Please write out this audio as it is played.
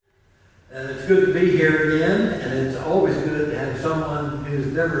And it's good to be here again, and it's always good to have someone who's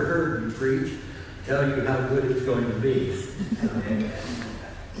never heard me preach tell you how good it's going to be.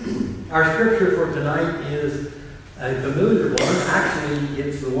 Our scripture for tonight is a familiar one. Actually,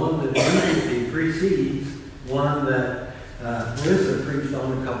 it's the one that immediately precedes one that Melissa preached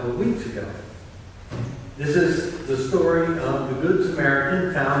on a couple of weeks ago. This is the story of the Good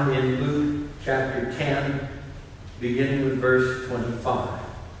Samaritan found in Luke chapter 10, beginning with verse 25.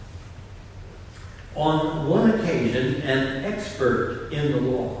 On one occasion, an expert in the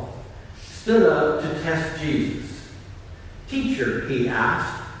law stood up to test Jesus. "Teacher," he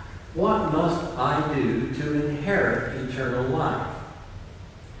asked, "what must I do to inherit eternal life?"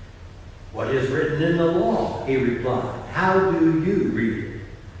 "What is written in the law?" he replied. "How do you read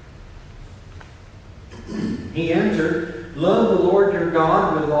it?" He answered, "Love the Lord your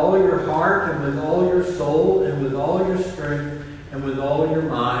God with all your heart and with all your soul and with all your strength and with all your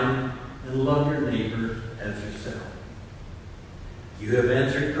mind, and love your neighbor as yourself." "You have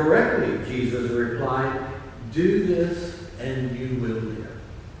answered correctly," Jesus replied. "Do this and you will live."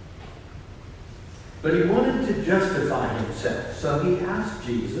 But he wanted to justify himself, so he asked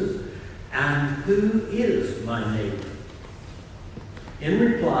Jesus, "And who is my neighbor?" In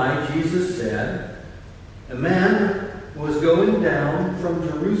reply, Jesus said, "A man was going down from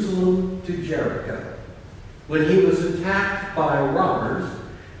Jerusalem to Jericho. When he was attacked by robbers,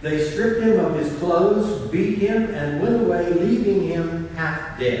 they stripped him of his clothes, beat him, and went away, leaving him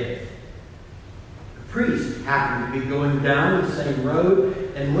half dead. A priest happened to be going down the same road,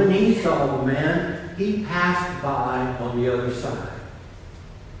 and when he saw the man, he passed by on the other side.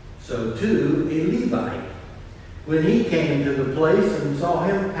 So too a Levite, when he came to the place and saw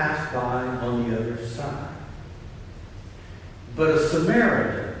him, pass by on the other side. But a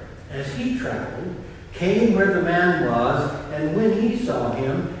Samaritan, as he traveled, came where the man was, and when he saw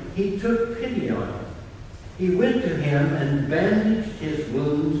him, he took pity on him. He went to him and bandaged his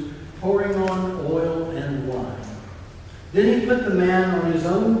wounds, pouring on oil and wine. Then he put the man on his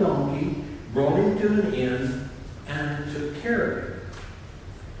own donkey, brought him to an inn, and took care of him.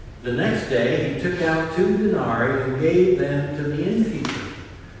 The next day he took out 2 denarii and gave them to the innkeeper.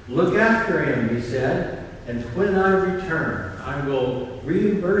 "Look after him," he said, "and when I return, I will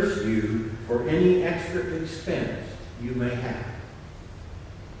reimburse you for any extra expense you may have."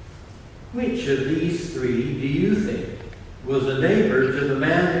 Which of these 3 do you think was a neighbor to the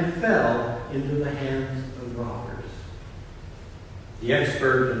man who fell into the hands of robbers? The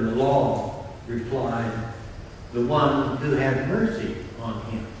expert in the law replied, "The one who had mercy on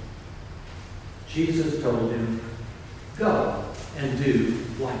him." Jesus told him, "Go and do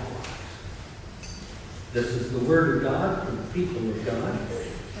likewise." This is the word of God for the people of God.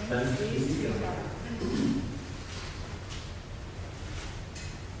 Thanks be to God.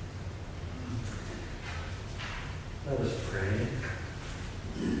 Let us pray.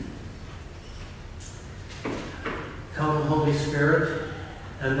 Come, Holy Spirit,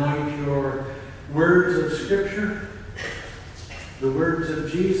 anoint your words of Scripture, the words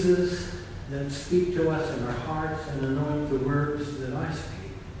of Jesus that speak to us in our hearts, and anoint the words that I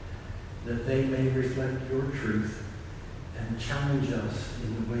speak, that they may reflect your truth and challenge us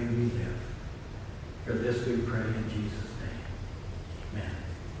in the way we live. For this we pray in Jesus' name. Amen.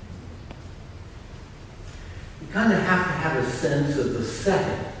 You kind of have to have a sense of the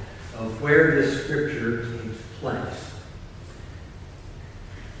setting of where this scripture takes place.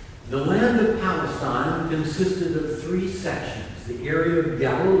 The land of Palestine consisted of 3 sections: the area of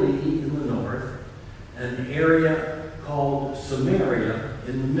Galilee in the north, an area called Samaria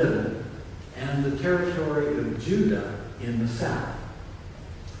in the middle, and the territory of Judah in the south.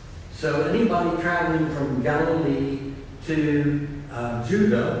 So anybody traveling from Galilee to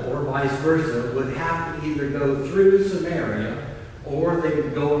Judah, or vice versa, would have to either go through Samaria, or they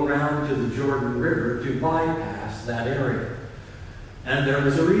would go around to the Jordan River to bypass that area. And there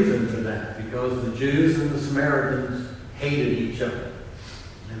was a reason for that, because the Jews and the Samaritans hated each other.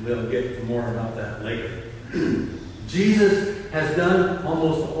 And we'll get more about that later. Jesus has done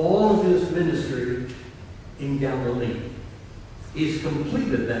almost all of his ministry in Galilee. He's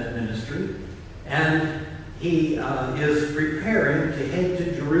completed that ministry, and he is preparing to head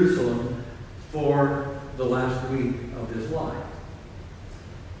to Jerusalem for the last week of his life.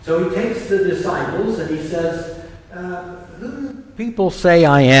 So he takes the disciples and he says, "Who do people say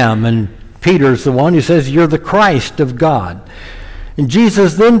I am?" And Peter's the one who says, "You're the Christ of God." And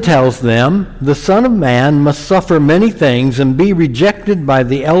Jesus then tells them, "The Son of Man must suffer many things and be rejected by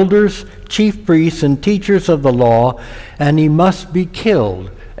the elders, chief priests, and teachers of the law, and he must be killed,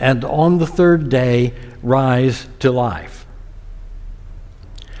 and on the 3rd day rise to life."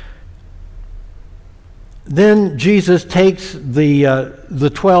 Then Jesus takes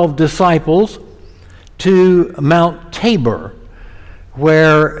the 12 disciples to Mount Tabor,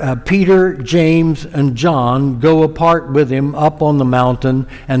 where Peter, James, and John go apart with him up on the mountain,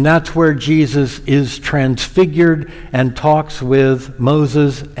 and that's where Jesus is transfigured and talks with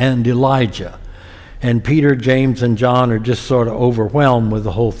Moses and Elijah. And Peter, James, and John are just sort of overwhelmed with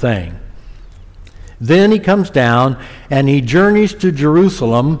the whole thing. Then he comes down and he journeys to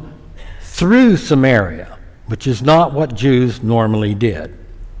Jerusalem through Samaria, which is not what Jews normally did.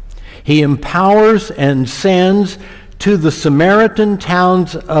 He empowers and sends to the Samaritan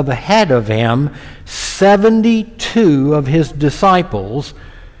towns ahead of him 72 of his disciples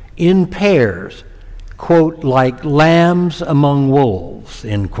in pairs, quote, like lambs among wolves,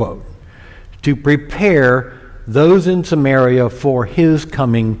 end quote, to prepare those in Samaria for his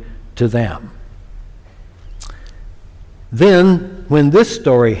coming to them. Then, when this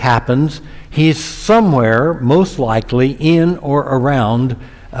story happens, he's somewhere, most likely in or around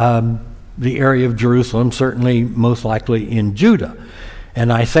the area of Jerusalem, certainly most likely in Judah.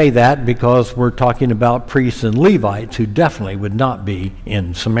 And I say that because we're talking about priests and Levites who definitely would not be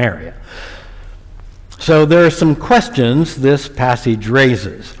in Samaria. So there are some questions this passage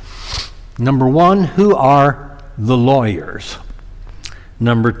raises. Number one, who are the lawyers?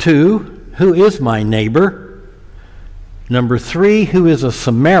 Number two, who is my neighbor? Number three, who is a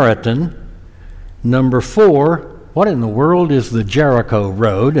Samaritan? Number four, what in the world is the Jericho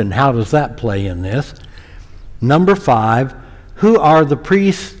Road, and how does that play in this? Number five, who are the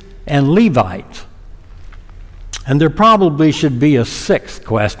priests and Levites? And there probably should be a sixth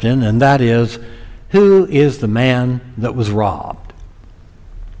question, and that is, who is the man that was robbed?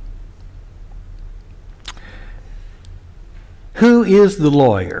 Who is the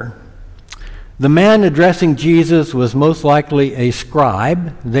lawyer? The man addressing Jesus was most likely a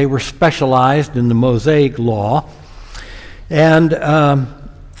scribe. They were specialized in the Mosaic law. And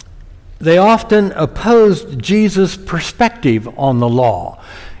they often opposed Jesus' perspective on the law.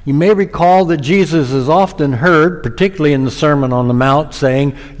 You may recall that Jesus is often heard, particularly in the Sermon on the Mount,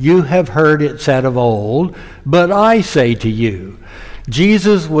 saying, "You have heard it said of old, but I say to you."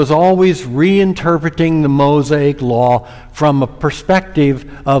 Jesus was always reinterpreting the Mosaic law from a perspective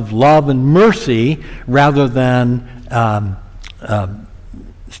of love and mercy rather than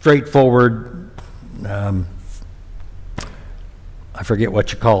straightforward, I forget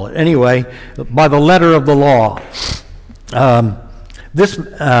what you call it. Anyway, by the letter of the law.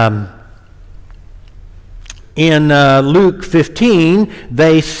 In Luke 15,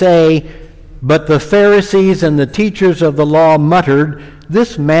 they say, "But the Pharisees and the teachers of the law muttered,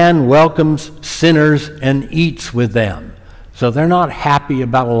 'This man welcomes sinners and eats with them.'" So they're not happy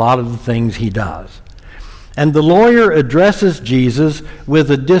about a lot of the things he does. And the lawyer addresses Jesus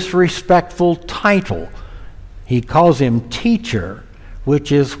with a disrespectful title. He calls him teacher,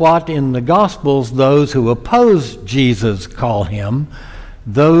 which is what in the Gospels those who oppose Jesus call him.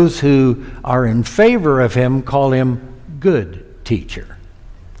 Those who are in favor of him call him good teacher.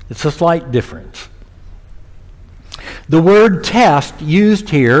 It's a slight difference. The word test used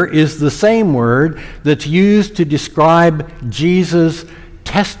here is the same word that's used to describe Jesus'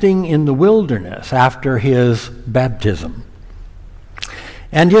 testing in the wilderness after his baptism.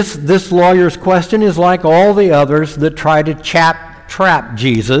 And this lawyer's question is like all the others that try to trap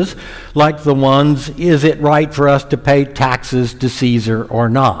Jesus, like the ones, is it right for us to pay taxes to Caesar or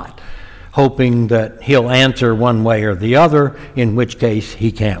not? Hoping that he'll answer one way or the other, in which case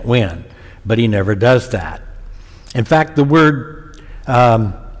he can't win. But he never does that. In fact, the word,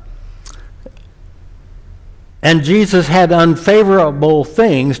 and Jesus had unfavorable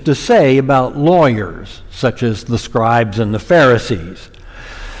things to say about lawyers, such as the scribes and the Pharisees.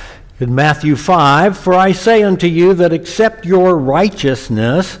 In Matthew 5, "For I say unto you that except your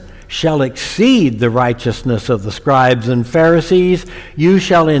righteousness shall exceed the righteousness of the scribes and Pharisees, you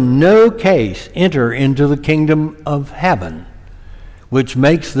shall in no case enter into the kingdom of heaven," which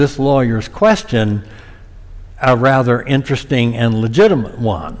makes this lawyer's question a rather interesting and legitimate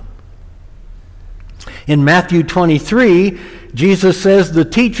one. In Matthew 23, Jesus says the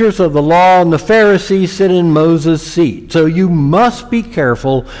teachers of the law and the Pharisees sit in Moses' seat. So you must be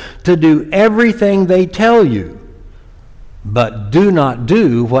careful to do everything they tell you, but do not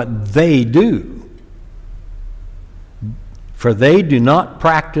do what they do, for they do not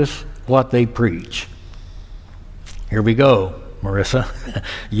practice what they preach. Here we go, Marissa,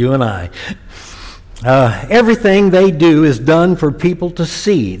 you and I. Everything they do is done for people to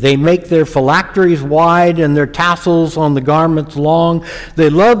see. They make their phylacteries wide and their tassels on the garments long. They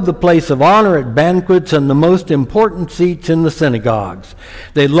love the place of honor at banquets and the most important seats in the synagogues.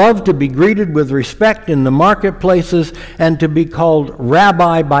 They love to be greeted with respect in the marketplaces and to be called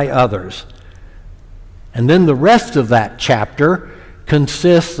rabbi by others. And then the rest of that chapter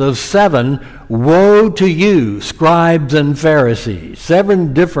consists of 7 woe to you, scribes and Pharisees,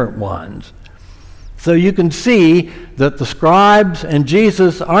 7 different ones. So you can see that the scribes and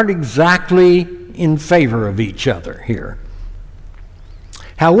Jesus aren't exactly in favor of each other here.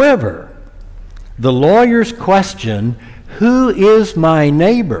 However, the lawyer's question, who is my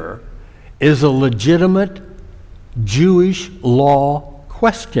neighbor, is a legitimate Jewish law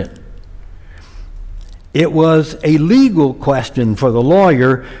question. It was a legal question for the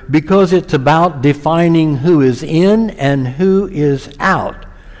lawyer because it's about defining who is in and who is out.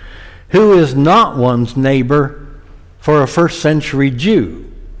 Who is not one's neighbor for a first century Jew?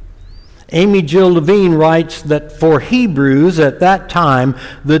 Amy Jill Levine writes that for Hebrews at that time,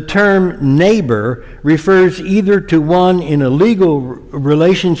 the term neighbor refers either to one in a legal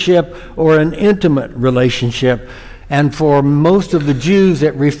relationship or an intimate relationship. And for most of the Jews,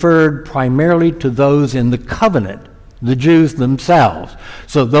 it referred primarily to those in the covenant, the Jews themselves.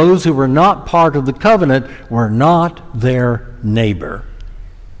 So those who were not part of the covenant were not their neighbor.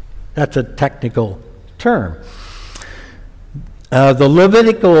 That's a technical term. The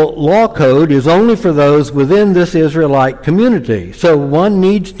Levitical law code is only for those within this Israelite community. So one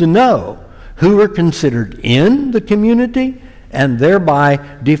needs to know who are considered in the community and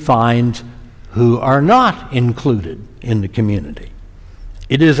thereby defines who are not included in the community.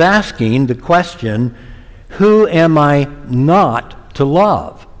 It is asking the question, who am I not to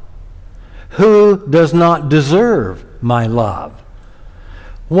love? Who does not deserve my love?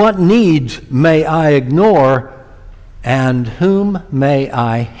 What needs may I ignore, and whom may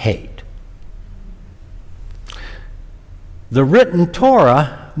I hate? The written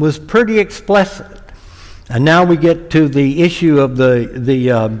Torah was pretty explicit. And now we get to the issue of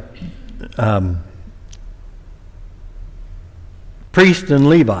the priests and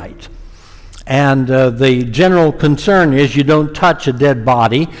Levites. And the general concern is you don't touch a dead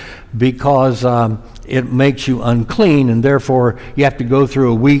body because it makes you unclean, and therefore you have to go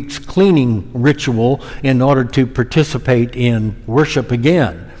through a week's cleaning ritual in order to participate in worship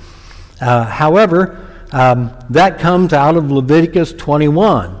again. However, that comes out of Leviticus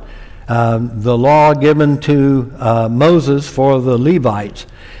 21, the law given to Moses for the Levites.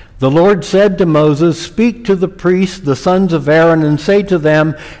 The Lord said to Moses, "Speak to the priests, the sons of Aaron, and say to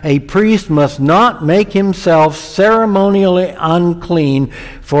them, a priest must not make himself ceremonially unclean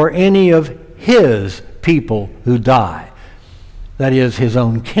for any of his people who die." That is, his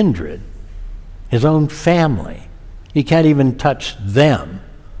own kindred, his own family. He can't even touch them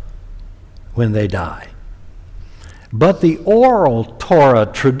when they die. But the oral Torah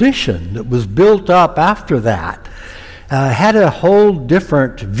tradition that was built up after that had a whole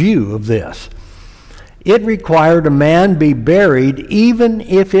different view of this. It required a man be buried even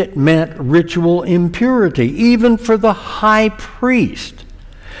if it meant ritual impurity, even for the high priest.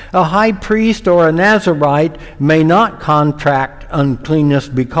 A high priest or a Nazirite may not contract uncleanness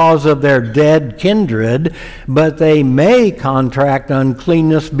because of their dead kindred, but they may contract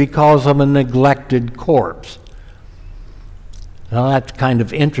uncleanness because of a neglected corpse. Now that's kind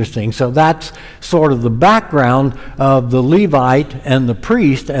of interesting. So that's sort of the background of the Levite and the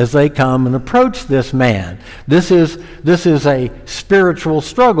priest as they come and approach this man. This is a spiritual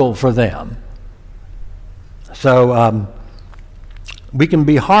struggle for them. So we can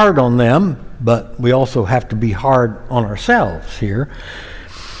be hard on them, but we also have to be hard on ourselves here.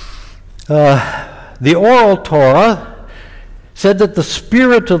 The oral Torah said that the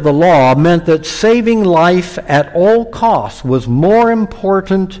spirit of the law meant that saving life at all costs was more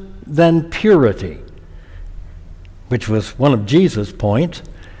important than purity, which was one of Jesus' points,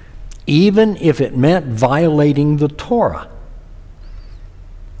 even if it meant violating the Torah.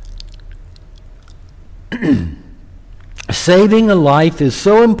 Saving a life is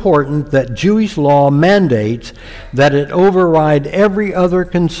so important that Jewish law mandates that it override every other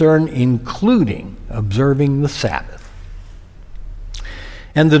concern, including observing the Sabbath.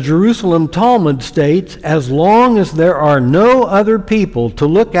 And the Jerusalem Talmud states, as long as there are no other people to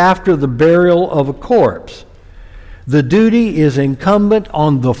look after the burial of a corpse, the duty is incumbent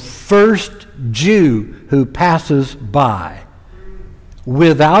on the first Jew who passes by,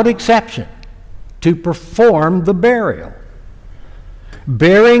 without exception, to perform the burial.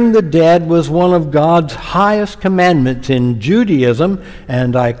 Burying the dead was one of God's highest commandments in Judaism,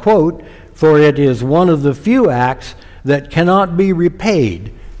 and I quote, for it is one of the few acts that cannot be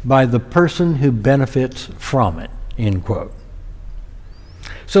repaid by the person who benefits from it, end quote.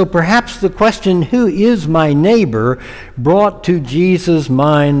 So perhaps the question, who is my neighbor, brought to Jesus'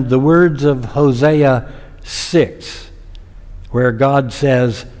 mind the words of Hosea 6, where God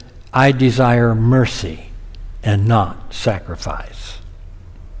says, I desire mercy and not sacrifice.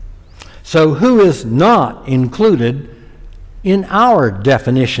 So who is not included in our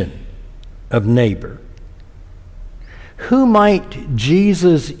definition of neighbor? Who might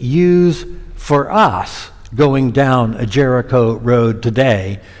Jesus use for us going down a Jericho road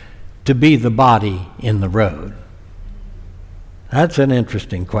today to be the body in the road? That's an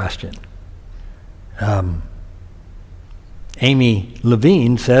interesting question. Amy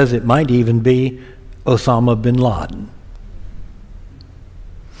Levine says it might even be Osama bin Laden.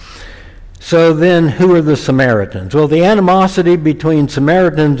 So then, who are the Samaritans? Well, the animosity between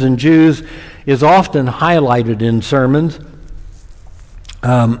Samaritans and Jews is often highlighted in sermons.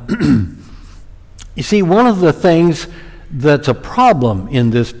 You see, one of the things that's a problem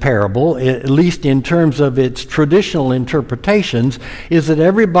in this parable, at least in terms of its traditional interpretations, is that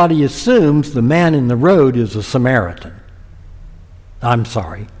everybody assumes the man in the road is a Samaritan. I'm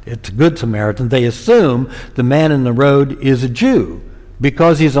sorry, it's a good Samaritan. They assume the man in the road is a Jew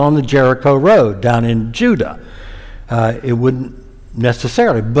because he's on the Jericho road down in Judah. It wouldn't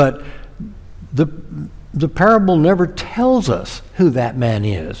necessarily, but the parable never tells us who that man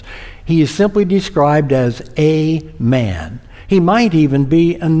is. He is simply described as a man. He might even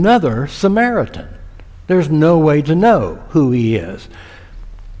be another Samaritan. There's no way to know who he is.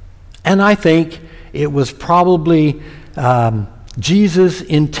 And I think it was probably Jesus'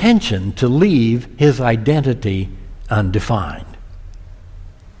 intention to leave his identity undefined.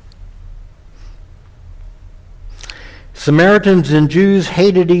 Samaritans and Jews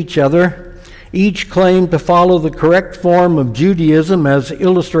hated each other. Each claimed to follow the correct form of Judaism as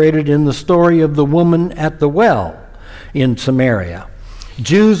illustrated in the story of the woman at the well in Samaria.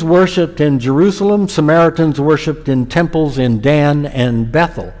 Jews worshipped in Jerusalem. Samaritans worshipped in temples in Dan and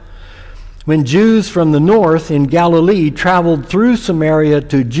Bethel. When Jews from the north in Galilee traveled through Samaria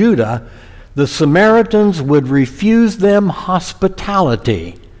to Judah, the Samaritans would refuse them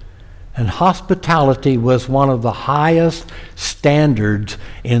hospitality. And hospitality was one of the highest standards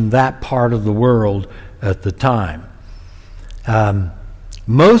in that part of the world at the time.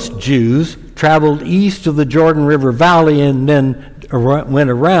 Most Jews traveled east of the Jordan River Valley and then went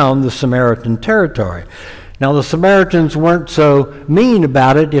around the Samaritan territory. Now, the Samaritans weren't so mean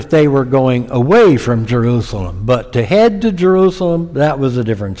about it if they were going away from Jerusalem, but to head to Jerusalem, that was a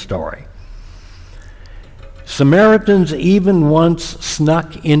different story. Samaritans even once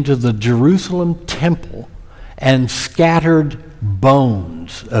snuck into the Jerusalem temple and scattered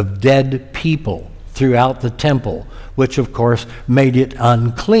bones of dead people throughout the temple, which of course made it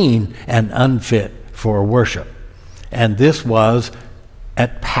unclean and unfit for worship. And this was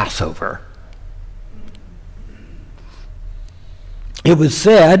at Passover. It was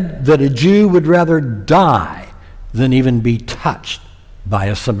said that a Jew would rather die than even be touched by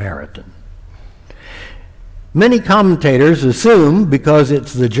a Samaritan. Many commentators assume, because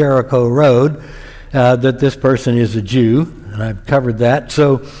it's the Jericho road, that this person is a Jew, and I've covered that.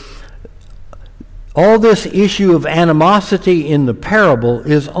 So all this issue of animosity in the parable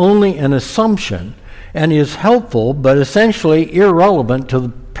is only an assumption and is helpful but essentially irrelevant to the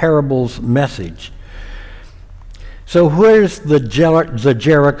parable's message. So where's the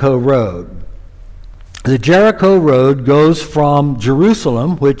Jericho road? The Jericho road goes from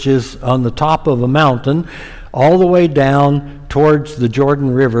Jerusalem, which is on the top of a mountain, all the way down towards the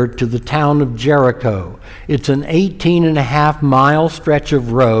Jordan River to the town of Jericho. It's an 18.5-mile stretch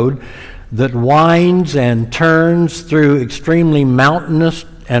of road that winds and turns through extremely mountainous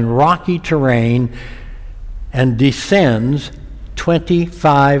and rocky terrain and descends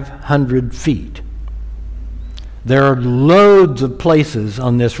 2,500 feet. There are loads of places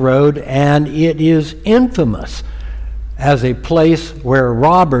on this road, and it is infamous as a place where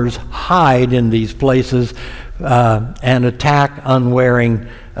robbers hide in these places and attack unwary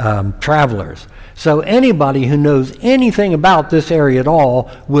travelers. So anybody who knows anything about this area at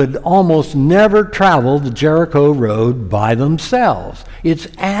all would almost never travel the Jericho road by themselves. It's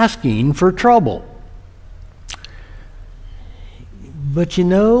asking for trouble. But you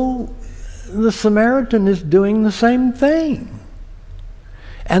know, the Samaritan is doing the same thing.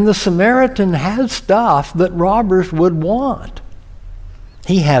 And the Samaritan has stuff that robbers would want.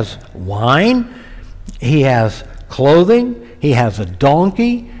 He has wine, he has clothing, he has a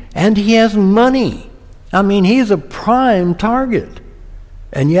donkey, and he has money. I mean, he's a prime target.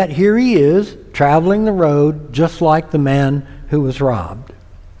 And yet here he is, traveling the road just like the man who was robbed.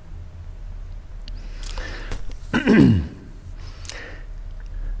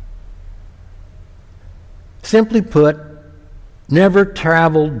 Simply put, never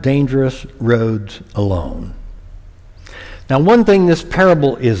travel dangerous roads alone. Now, one thing this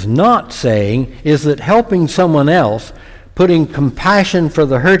parable is not saying is that helping someone else, putting compassion for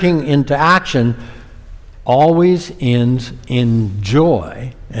the hurting into action, always ends in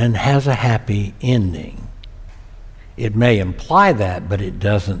joy and has a happy ending. It may imply that, but it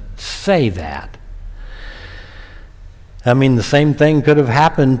doesn't say that. I mean, the same thing could have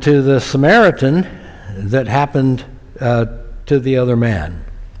happened to the Samaritan that happened to the other man.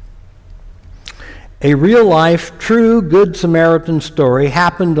 A real-life, true Good Samaritan story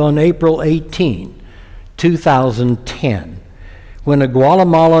happened on April 18, 2010, when a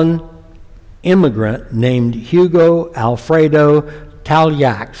Guatemalan immigrant named Hugo Alfredo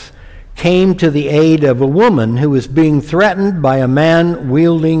Talyax came to the aid of a woman who was being threatened by a man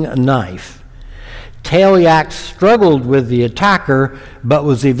wielding a knife. Talyax struggled with the attacker, but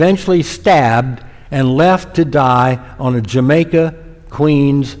was eventually stabbed and left to die on a Jamaica,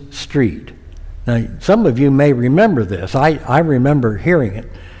 Queens street. Now, some of you may remember this. I remember hearing it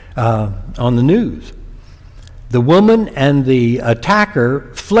on the news. The woman and the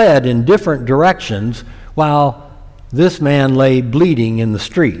attacker fled in different directions while this man lay bleeding in the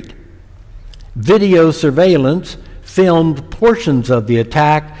street. Video surveillance filmed portions of the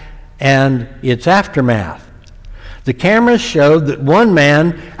attack and its aftermath. The cameras showed that one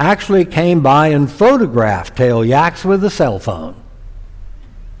man actually came by and photographed Talyax with a cell phone.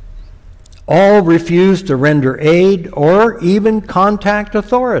 All refused to render aid or even contact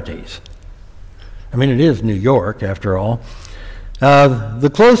authorities. I mean, it is New York, after all.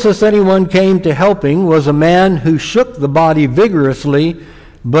 The closest anyone came to helping was a man who shook the body vigorously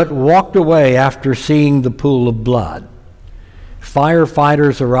but walked away after seeing the pool of blood.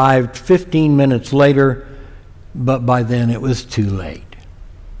 Firefighters arrived 15 minutes later, but by then it was too late.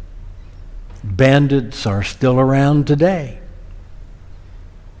 Bandits are still around today.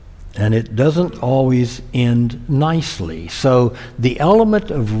 And it doesn't always end nicely. So the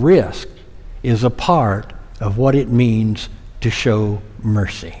element of risk is a part of what it means to show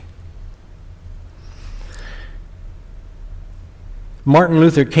mercy. Martin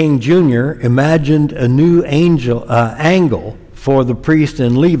Luther King Jr. imagined a new angle for the priest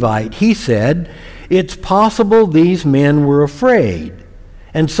and Levite. He said, "It's possible these men were afraid."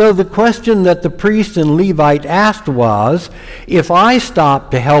 And so the question that the priest and Levite asked was, if I stop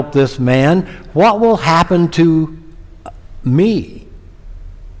to help this man, what will happen to me?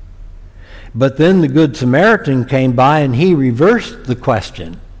 But then the Good Samaritan came by and he reversed the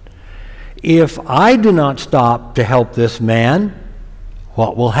question. If I do not stop to help this man,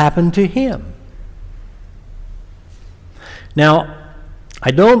 what will happen to him? Now,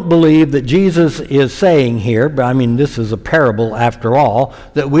 I don't believe that Jesus is saying here, but I mean, this is a parable after all,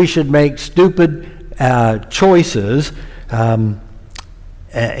 that we should make stupid choices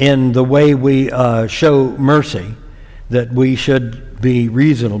in the way we show mercy, that we should be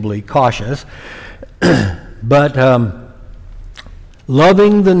reasonably cautious. But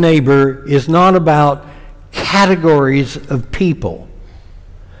loving the neighbor is not about categories of people.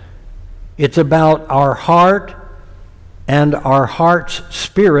 It's about our heart and our heart's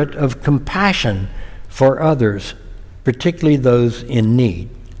spirit of compassion for others, particularly those in need.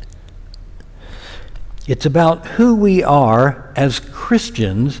 It's about who we are as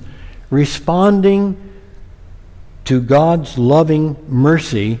Christians responding to God's loving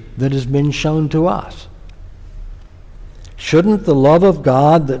mercy that has been shown to us. Shouldn't the love of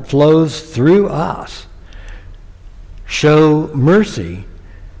God that flows through us show mercy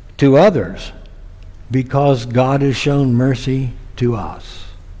to others because God has shown mercy to us?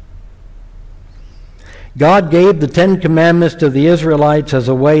 God gave the Ten Commandments to the Israelites as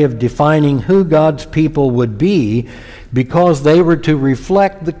a way of defining who God's people would be because they were to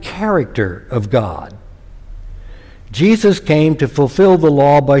reflect the character of God. Jesus came to fulfill the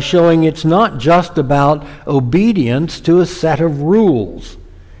law by showing it's not just about obedience to a set of rules.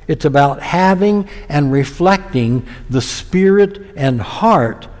 It's about having and reflecting the spirit and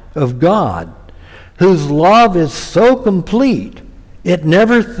heart of God, whose love is so complete, it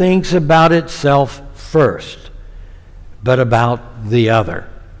never thinks about itself first, but about the other.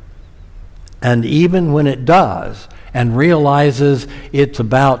 And even when it does, and realizes it's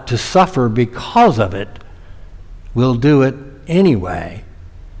about to suffer because of it, will do it anyway.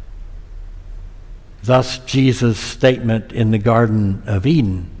 Thus Jesus' statement in the Garden of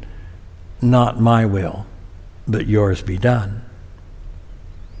Eden, "Not my will, but yours be done."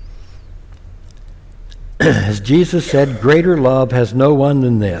 As Jesus said, greater love has no one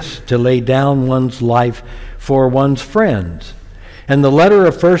than this, to lay down one's life for one's friends. And the letter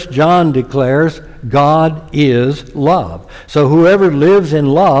of 1 John declares, God is love. So whoever lives in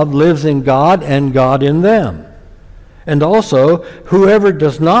love lives in God and God in them. And also, whoever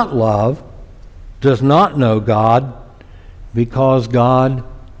does not love does not know God, because God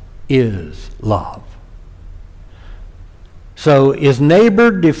is love. So is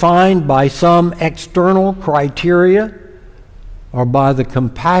neighbor defined by some external criteria or by the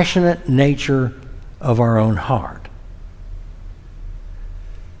compassionate nature of our own heart?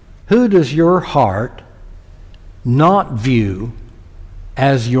 Who does your heart not view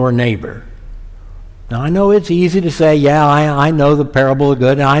as your neighbor? Now, I know it's easy to say, yeah, I know the parable of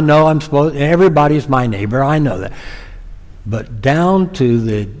good, and I know everybody's my neighbor, I know that. But down to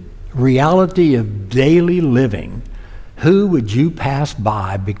the reality of daily living, who would you pass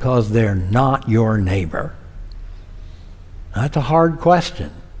by because they're not your neighbor? That's a hard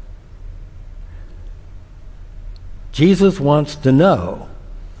question. Jesus wants to know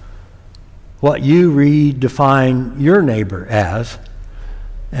what you redefine your neighbor as,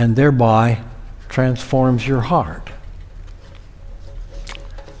 and thereby transforms your heart.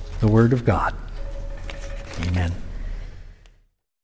 The Word of God. Amen.